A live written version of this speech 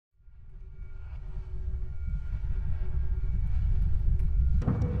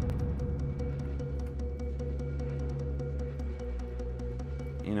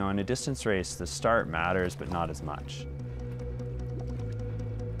You know, in a distance race, the start matters, but not as much.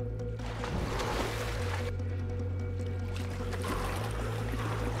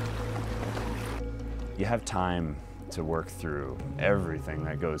 You have time to work through everything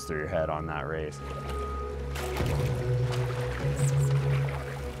that goes through your head on that race.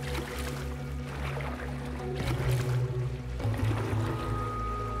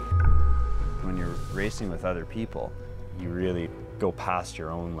 When you're racing with other people, you really go past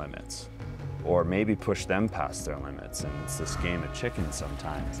your own limits, or maybe push them past their limits, and it's this game of chicken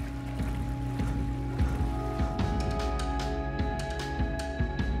sometimes.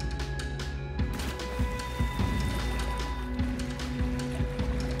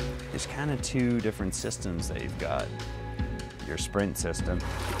 There's kind of two different systems that you've got. Your sprint system,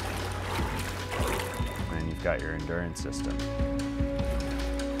 and you've got your endurance system.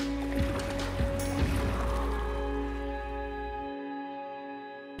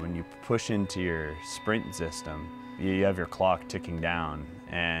 When you push into your sprint system, you have your clock ticking down,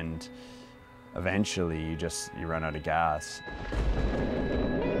 and eventually you run out of gas.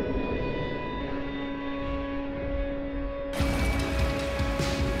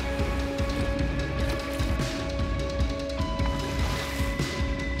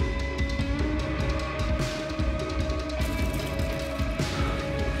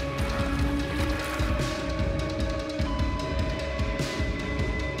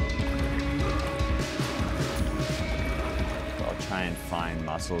 Try and find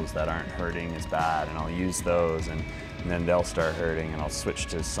muscles that aren't hurting as bad, and I'll use those, and then they'll start hurting, and I'll switch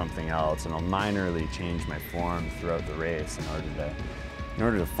to something else, and I'll minorly change my form throughout the race in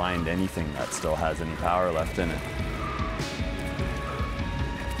order to find anything that still has any power left in it.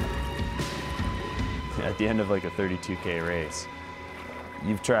 At the end of like a 32K race,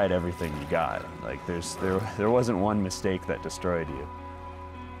 you've tried everything you got. Like there wasn't one mistake that destroyed you.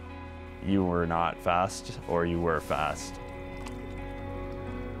 You were not fast, or you were fast.